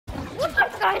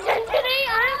guys, and today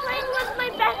I'm playing with my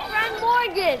best friend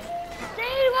Morgan.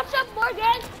 Say what's up,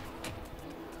 Morgan.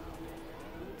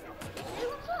 Say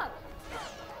what's up.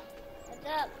 What's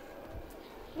up?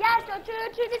 Yeah, so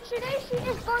today she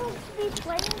is going to be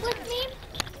playing with me.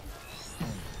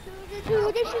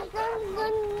 Today she's going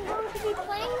to be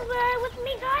playing with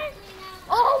me, guys.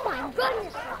 Oh my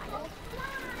goodness, guys.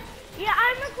 Yeah,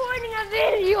 I'm recording a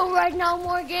video right now,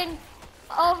 Morgan,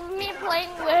 of me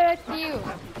playing with you.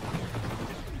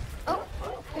 Oh,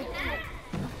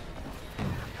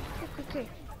 okay.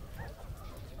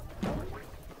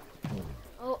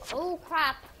 Oh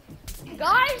crap.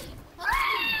 Guys,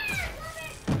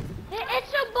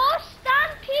 it's a boss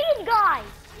stampede, guys.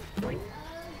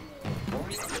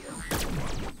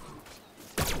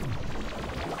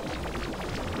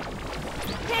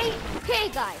 Okay,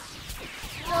 guys.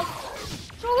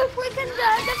 So if we can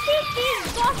defeat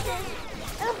these bosses,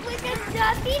 if we can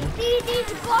defeat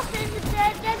these bosses,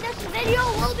 then this video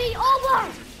will be over.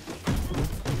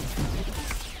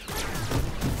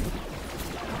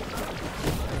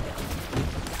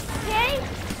 Okay?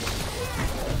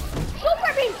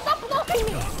 Super Beam, stop blocking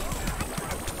me!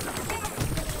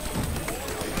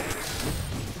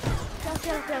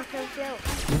 Kill.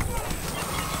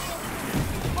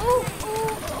 Oh,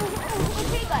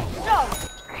 okay guys, so.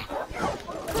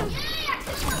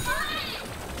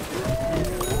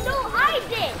 No, I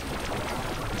did.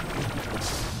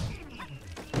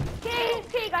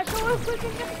 Okay guys, so if we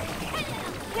can just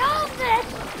kill this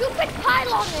stupid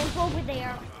pylon is over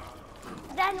there,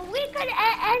 then we could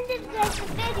end this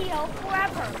video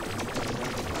forever.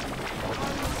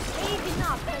 Maybe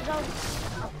not, because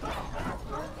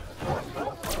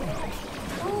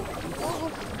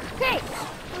okay,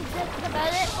 so that's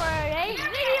about it for today's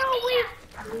video.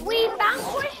 We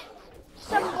vanquished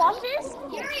some bosses.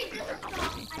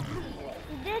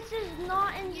 This is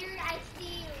not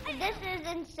insane. This is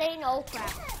insane. Oh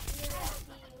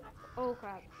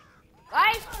crap.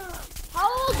 Guys,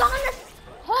 hold on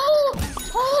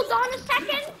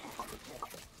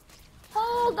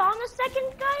a second,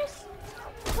 guys.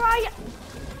 Try it.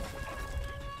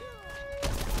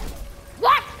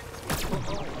 What?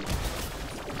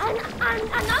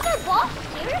 Another boss?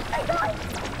 Seriously, guys?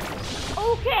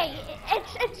 Okay,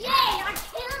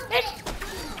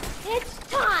 it's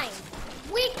time.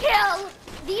 We kill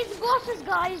these bosses,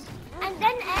 guys, and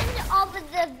then end of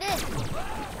the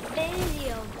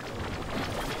video.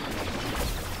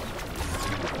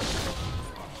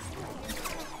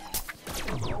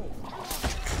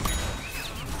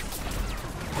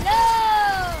 Hello.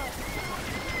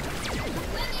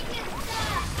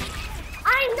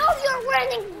 I know you're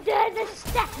winning the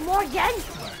step, Morgan.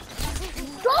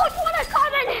 Don't want to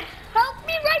come and help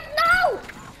me right now.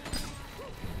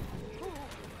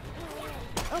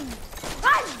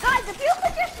 Guys, if you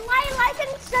could just like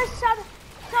and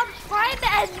subscribe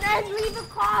and leave a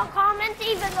comment,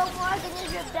 even though Morgan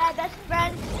is your best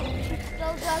friend, she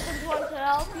still doesn't want to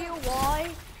help you.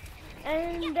 Why?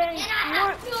 And then I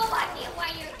have no idea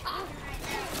why you're talking right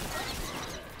now.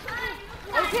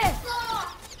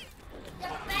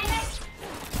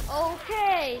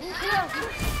 Okay.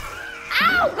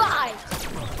 Ow, guys!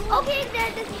 Okay,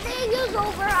 the video's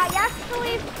over. I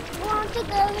actually wanted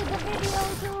the video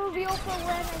to be over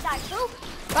when I died. So,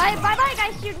 bye,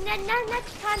 guys. See you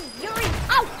next time. Yuri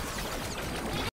out!